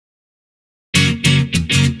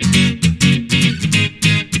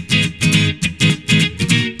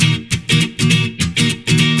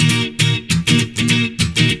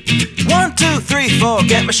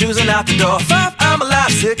get my shoes and out the door. 5, I'm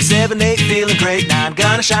alive. 6, 7, 8, feeling great. 9,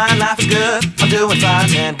 gonna shine, life is good, I'm doing fine.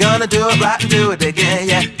 10, gonna do it right and do it again,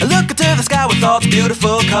 yeah. I look into the sky with all the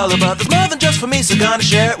beautiful color, but there's more than just for me, so gonna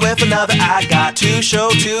share it with another. I got to show,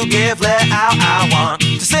 to give, let out. I want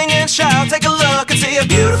to sing and shout. Take a look and see a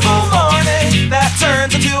beautiful morning that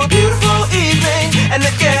turns into a beautiful evening, and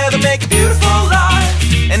together make a beautiful life.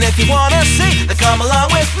 And if you wanna see, then come along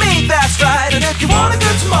with me, that's right. And if you want a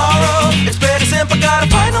good tomorrow, it's pretty simple, gotta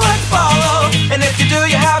find a light to follow. And if you do,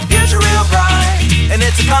 you have a future real bright. And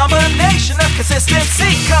it's a combination of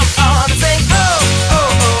consistency, come on.